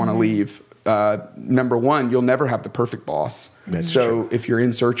boss, I want to leave. Number one, you'll never have the perfect boss. That's true. If you're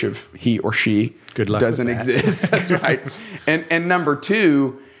in search of he or she, good luck doesn't with that. exist. That's right. And number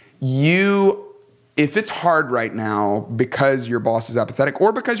two, if it's hard right now because your boss is apathetic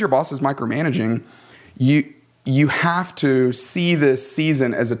or because your boss is micromanaging, you have to see this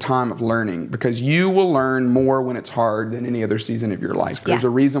season as a time of learning because you will learn more when it's hard than any other season of your life. There's a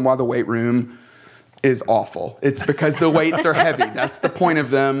reason why the weight room is awful. It's because the weights are heavy. That's the point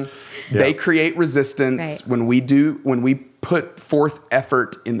of them. Yeah. They create resistance. Right. When we put forth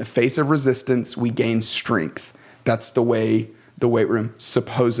effort in the face of resistance, we gain strength. That's the way the weight room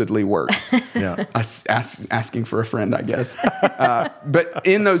supposedly works. Asking for a friend, I guess. But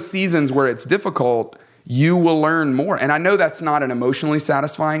in those seasons where it's difficult, you will learn more. And I know that's not an emotionally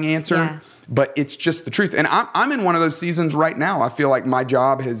satisfying answer, but it's just the truth. And I'm in one of those seasons right now. I feel like my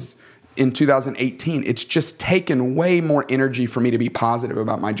job has, in 2018, it's just taken way more energy for me to be positive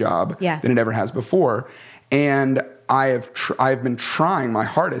about my job than it ever has before. And I have been trying my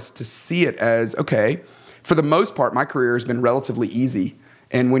hardest to see it as, okay, for the most part, my career has been relatively easy.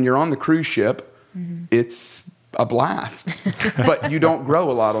 And when you're on the cruise ship, it's a blast. But you don't grow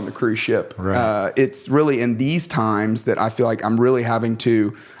a lot on the cruise ship. Right. It's really in these times that I feel like I'm having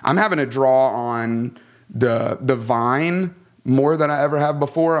to draw on the vine more than I ever have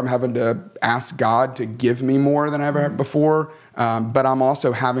before. I'm having to ask God to give me more than I ever have before. But I'm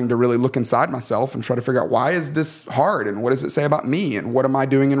also having to really look inside myself and try to figure out, why is this hard? And what does it say about me? And what am I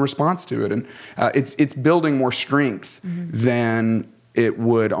doing in response to it? And it's building more strength than it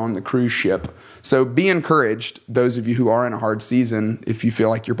would on the cruise ship. So be encouraged, those of you who are in a hard season, if you feel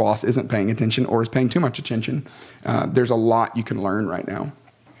like your boss isn't paying attention or is paying too much attention. There's a lot you can learn right now.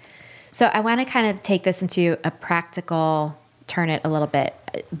 So I want to kind of take this into a practical, turn it a little bit.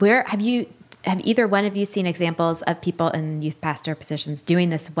 Where have either one of you seen examples of people in youth pastor positions doing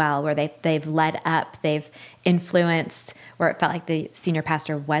this well, where they've led up, they've influenced, where it felt like the senior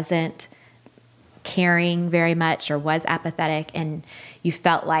pastor wasn't caring very much or was apathetic, and you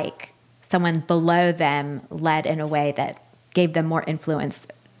felt like someone below them led in a way that gave them more influence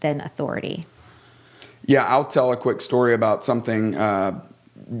than authority? Yeah, I'll tell a quick story about something.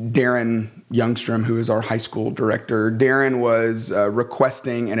 Darren Youngstrom, who is our high school director, Darren was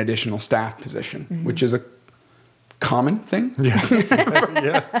requesting an additional staff position, which is a common thing.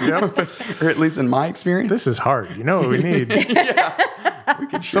 Yeah. Or at least in my experience. This is hard. You know what we need? We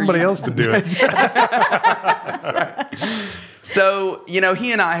could somebody else to do it. That's right. So,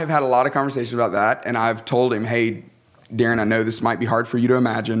 he and I have had a lot of conversations about that, and I've told him, hey, Darren, I know this might be hard for you to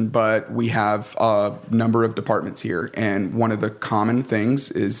imagine, but we have a number of departments here. And one of the common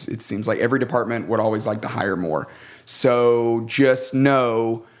things is it seems like every department would always like to hire more. So just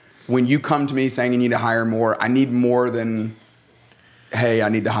know, when you come to me saying you need to hire more, I need more than, hey, I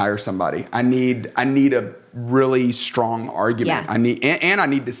need to hire somebody. I need a really strong argument. Yeah. I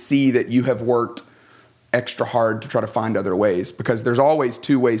need to see that you have worked extra hard to try to find other ways, because there's always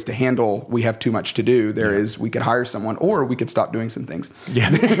two ways to handle we have too much to do. There is, we could hire someone, or we could stop doing some things.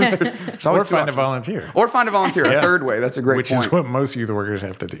 Yeah. there's or find a volunteer. Or find a volunteer, a third way. That's a great point. Which is what most youth workers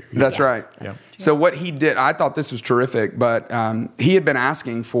have to do. That's right. Yeah. So what he did, I thought this was terrific, but he had been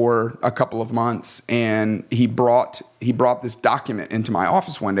asking for a couple of months, and he brought this document into my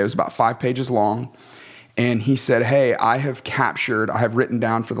office one day. It was about 5 pages long. And he said, hey, I have written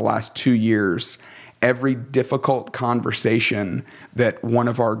down for the last 2 years every difficult conversation that one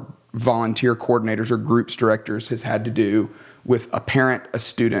of our volunteer coordinators or groups directors has had to do with a parent, a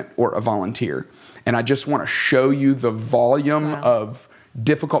student, or a volunteer. And I just want to show you the volume of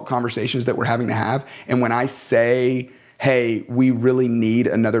difficult conversations that we're having to have. And when I say, hey, we really need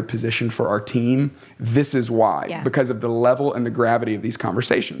another position for our team, this is why, because of the level and the gravity of these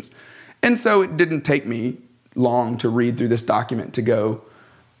conversations. And so it didn't take me long to read through this document to go,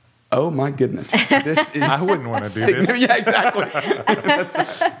 oh my goodness, this is. I wouldn't want to do this. Yeah, exactly. That's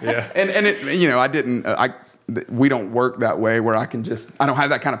right. Yeah, and it, I didn't. We don't work that way where I don't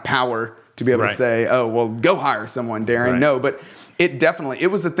have that kind of power to be able to say, oh, well, go hire someone, Darren. Right. No, but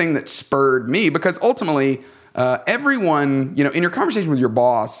it was a thing that spurred me, because ultimately everyone, in your conversation with your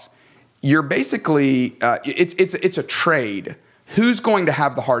boss, you're basically, it's a trade. Who's going to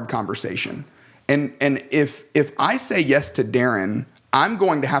have the hard conversation? And if I say yes to Darren, I'm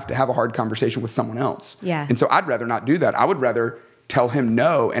going to have a hard conversation with someone else. Yeah. And so I'd rather not do that. I would rather tell him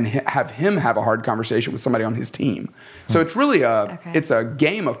no and have him have a hard conversation with somebody on his team. So it's really it's a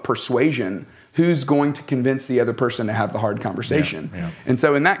game of persuasion. Who's going to convince the other person to have the hard conversation? Yeah. And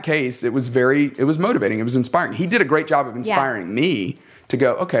so in that case, it was motivating. It was inspiring. He did a great job of inspiring me to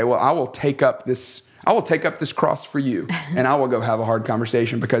go, okay, well, I will take up this cross for you, and I will go have a hard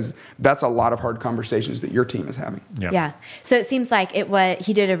conversation, because that's a lot of hard conversations that your team is having. Yeah. So it seems like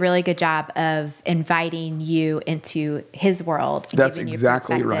he did a really good job of inviting you into his world. That's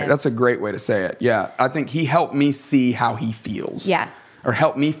exactly right. That's a great way to say it. Yeah. I think he helped me see how he feels. Yeah. Or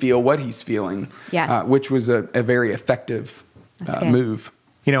help me feel what he's feeling. Yeah. Which was a very effective move.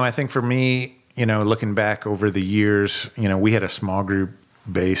 I think for me, looking back over the years, we had a small group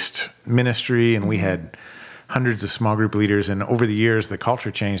based ministry, and we had hundreds of small group leaders. And over the years, the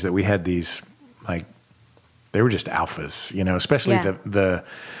culture changed that we had these, they were just alphas, especially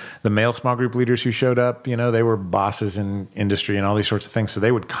the male small group leaders who showed up, they were bosses in industry and all these sorts of things. So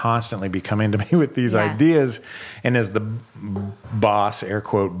they would constantly be coming to me with these ideas. And as the boss, air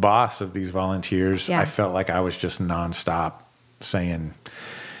quote, boss of these volunteers, I felt like I was just nonstop saying,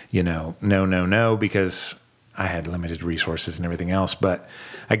 no, because I had limited resources and everything else. But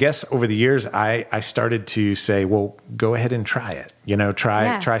I guess over the years, I started to say, well, go ahead and try it,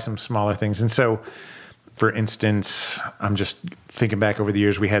 try some smaller things. And so, for instance, I'm just thinking back over the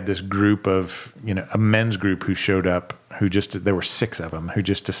years, we had this group of, a men's group who showed up, there were 6 of them who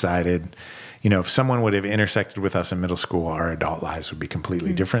just decided, if someone would have intersected with us in middle school, our adult lives would be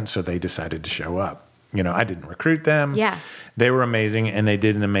completely different. So they decided to show up. I didn't recruit them. Yeah. They were amazing, and they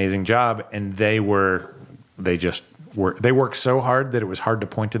did an amazing job. And they worked so hard that it was hard to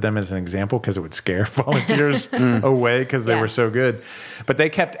point to them as an example, because it would scare volunteers away, because they were so good. But they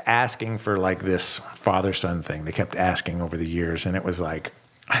kept asking for this father-son thing. They kept asking over the years, and it was like,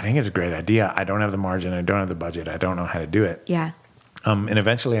 I think it's a great idea. I don't have the margin. I don't have the budget. I don't know how to do it. Yeah. And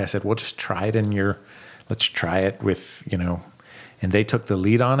eventually I said, well, just try it let's try it with, and they took the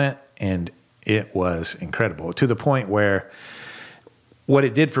lead on it, and it was incredible, to the point where what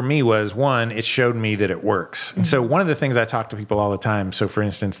it did for me was, one, it showed me that it works. And so one of the things I talk to people all the time, so for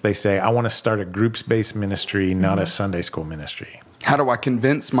instance, they say, I want to start a groups-based ministry, not a Sunday school ministry. How do I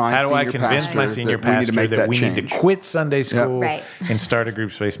convince my senior pastor that we need to quit Sunday school and start a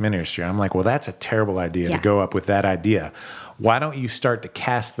groups-based ministry? I'm like, well, that's a terrible idea to go up with that idea. Why don't you start to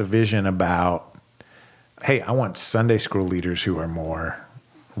cast the vision about, hey, I want Sunday school leaders who are more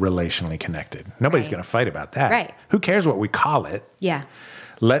relationally connected. Nobody's going to fight about that. Right. Who cares what we call it? Yeah.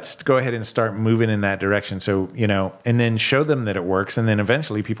 Let's go ahead and start moving in that direction. So, and then show them that it works. And then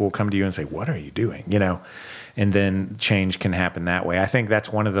eventually people will come to you and say, what are you doing? And then change can happen that way. I think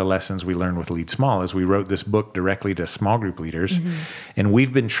that's one of the lessons we learned with Lead Small, is we wrote this book directly to small group leaders. And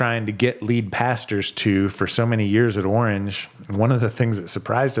we've been trying to get lead pastors for so many years at Orange. And one of the things that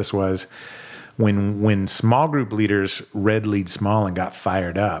surprised us was, when small group leaders read Lead Small and got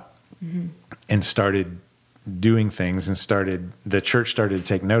fired up and started doing things, and the church started to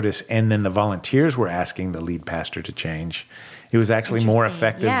take notice, and then the volunteers were asking the lead pastor to change, it was actually more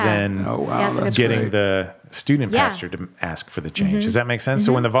effective than getting the student pastor to ask for the change. Does that make sense?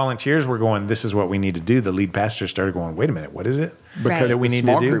 So when the volunteers were going, this is what we need to do, the lead pastor started going, wait a minute, what is it? Because the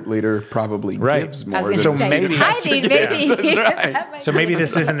small group leader probably gives more than so the maybe student pastor. That's right. So maybe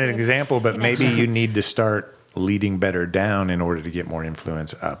this isn't an example, but maybe you need to start leading better down in order to get more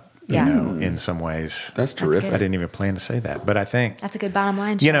influence up. In some ways. That's terrific. I didn't even plan to say that, but I think that's a good bottom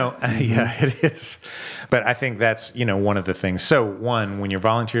line. Yeah, it is. But I think that's, one of the things. So one, when your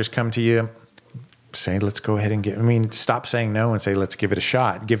volunteers come to you, say, let's go ahead and stop saying no and say, let's give it a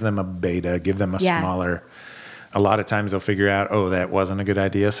shot. Give them a beta, give them a smaller. A lot of times they'll figure out, oh, that wasn't a good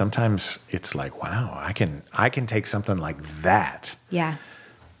idea. Sometimes it's like, wow, I can take something like that. Yeah.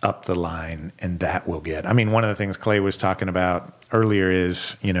 Up the line, and that will get. One of the things Clay was talking about earlier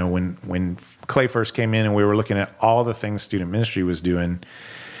is, when Clay first came in and we were looking at all the things student ministry was doing,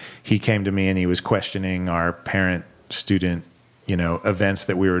 he came to me and he was questioning our parent-student, events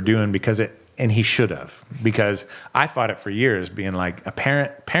that we were doing, and he should have, because I fought it for years, being like, a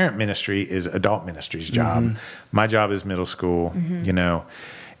parent ministry is adult ministry's job. My job is middle school,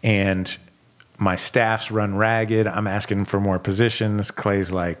 and my staff's run ragged. I'm asking for more positions.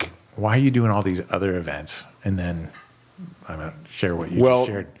 Clay's like, why are you doing all these other events? And then I'm going to share what you just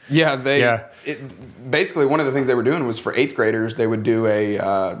shared. Yeah, basically one of the things they were doing was for 8th graders, they would do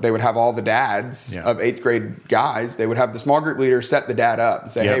they would have all the dads of 8th grade guys. They would have the small group leader set the dad up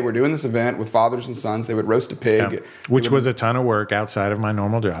and say, hey, we're doing this event with fathers and sons. They would roast a pig. Which was a ton of work outside of my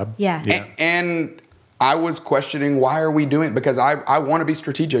normal job. Yeah. And I was questioning, why are we doing it? Because I want to be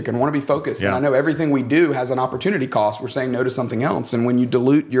strategic and want to be focused. And I know everything we do has an opportunity cost. We're saying no to something else. And when you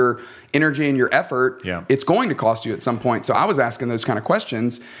dilute your energy and your effort, it's going to cost you at some point. So I was asking those kind of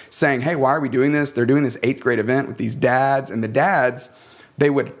questions, saying, hey, why are we doing this? They're doing this 8th grade event with these dads. And the dads, they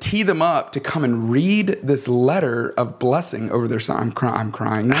would tee them up to come and read this letter of blessing over their son. I'm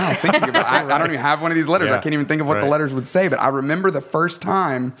crying now thinking about it. I don't even have one of these letters. I can't even think of what the letters would say. But I remember the first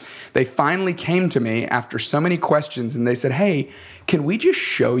time they finally came to me after so many questions, and they said, hey, can we just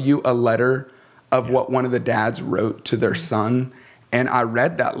show you a letter of what one of the dads wrote to their son? And I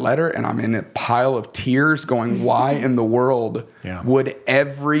read that letter, and I'm in a pile of tears going, why in the world would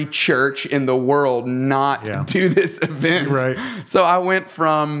every church in the world not do this event? Right. So I went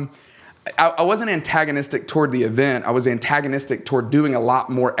from, I wasn't antagonistic toward the event. I was antagonistic toward doing a lot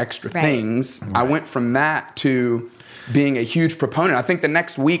more extra things. I went from that to being a huge proponent. I think the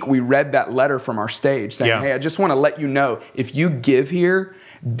next week we read that letter from our stage saying, hey, I just want to let you know, if you give here,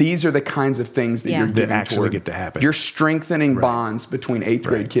 these are the kinds of things that you're giving that actually toward. get to happen. You're strengthening bonds between 8th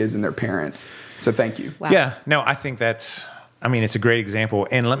grade kids and their parents. So thank you. Wow. Yeah, no, I think it's a great example.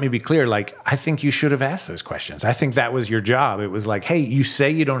 And let me be clear, I think you should have asked those questions. I think that was your job. It was like, hey, you say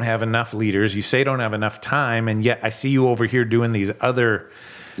you don't have enough leaders. You say you don't have enough time. And yet I see you over here doing these other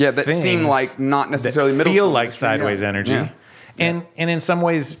that seem like not necessarily middle feel school like sideways energy. Yeah. And in some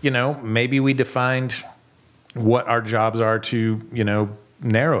ways, maybe we defined what our jobs are to,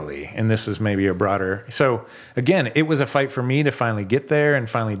 narrowly, and this is maybe a broader. So again, it was a fight for me to finally get there and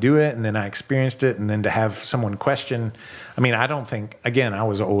finally do it, and then I experienced it, and then to have someone question. I don't think, again, I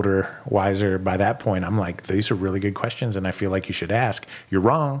was older, wiser by that point. I'm like, these are really good questions, and I feel like you should ask. You're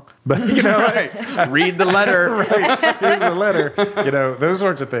wrong, but read the letter. Here's the letter. Those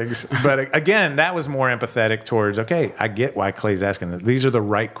sorts of things. But again, that was more empathetic towards, okay, I get why Clay's asking that. These are the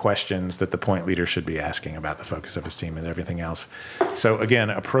right questions that the point leader should be asking about the focus of his team and everything else. So again,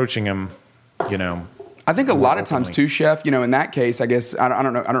 approaching them, I think a lot of times too, Chef, in that case, I guess, I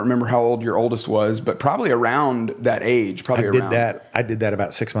don't know, I don't remember how old your oldest was, but probably around that age, I did that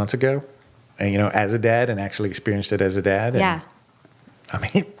about 6 months ago, and, as a dad, and actually experienced it as a dad.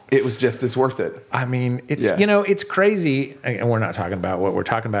 And, it was just as worth it. It's, it's crazy, and we're not talking about what we're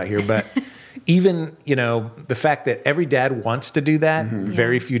talking about here, but even, the fact that every dad wants to do that,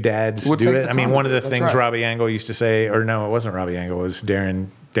 very few dads do it. One of the things Robbie Angle used to say, or no, it wasn't Robbie Angle, it was Darren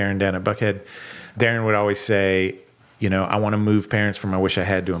down at Buckhead. Darren would always say, I want to move parents from I wish I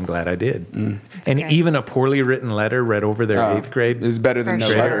had to I'm glad I did. And even a poorly written letter read over their 8th grade is better than no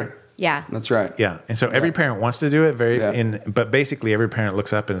letter. Yeah. That's right. Yeah. And so every parent wants to do it but basically every parent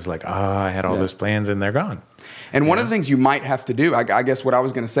looks up and is like, I had all those plans and they're gone. And one of the things you might have to do, I guess what I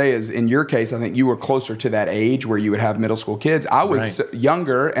was going to say is, in your case, I think you were closer to that age where you would have middle school kids. I was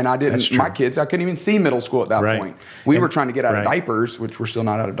younger, and I didn't. My kids, I couldn't even see middle school at that point. We were trying to get out of diapers, which we're still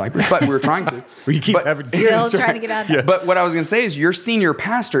not out of diapers, but we were trying to. We keep having kids. Still trying to get out of diapers. But what I was going to say is, your senior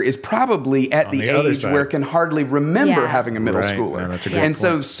pastor is probably at the age where can hardly remember having a middle schooler. No, that's a great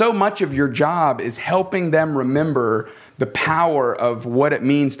point. So much of your job is helping them remember the power of what it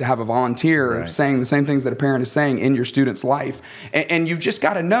means to have a volunteer saying the same things that a parent is saying in your student's life. And you've just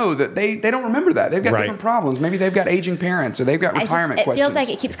got to know that they don't remember that. They've got different problems. Maybe they've got aging parents, or they've got retirement questions. It feels like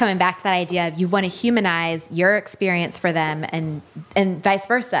it keeps coming back to that idea of you want to humanize your experience for them and vice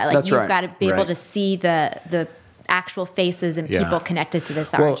versa. Like you've got to be able to see the actual faces and people connected to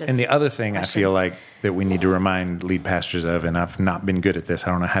this. And the other thing I feel like that we need to remind lead pastors of, and I've not been good at this,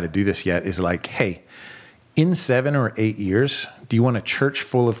 I don't know how to do this yet, is like, hey, in 7 or 8 years, do you want a church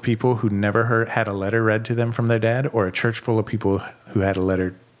full of people who never had a letter read to them from their dad, or a church full of people who had a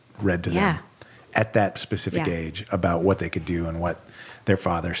letter read to them at that specific age about what they could do and what their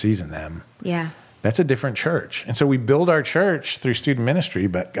father sees in them? Yeah. That's a different church. And so we build our church through student ministry,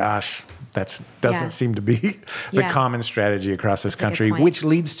 but gosh, that doesn't seem to be the common strategy across this country, which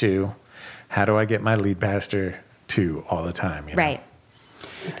leads to, how do I get my lead pastor to all the time? Right.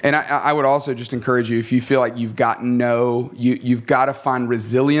 And I would also just encourage you, if you feel like you've got you've got to find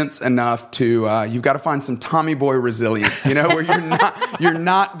resilience enough to, you've got to find some Tommy Boy resilience, where you're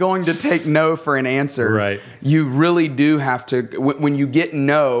not going to take no for an answer. Right. You really do have to, when you get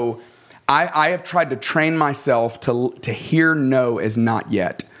no, I have tried to train myself to hear no as not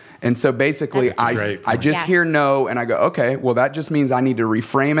yet. And so basically I just hear no and I go, okay, well, that just means I need to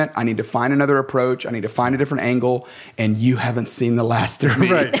reframe it. I need to find another approach. I need to find a different angle. And you haven't seen the last of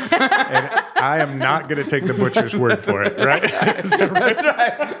me. Right. And I am not going to take the butcher's word for it, right?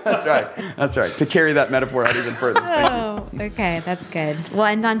 That's right. To carry that metaphor out even further. Oh, okay. That's good. We'll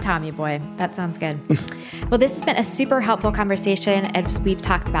end on Tommy Boy. That sounds good. Well, this has been a super helpful conversation as we've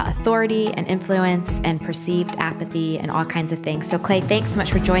talked about authority and influence and perceived apathy and all kinds of things. So Clay, thanks so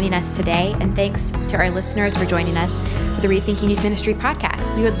much for joining us today. And thanks to our listeners for joining us for the Rethinking Youth Ministry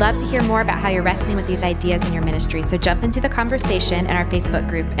podcast. We would love to hear more about how you're wrestling with these ideas in your ministry. So jump into the conversation in our Facebook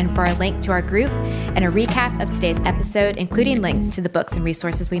group. And for a link to our group and a recap of today's episode, including links to the books and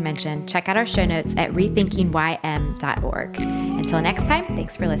resources we mentioned, check out our show notes at rethinkingym.org. Until next time,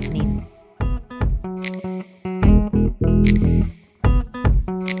 thanks for listening.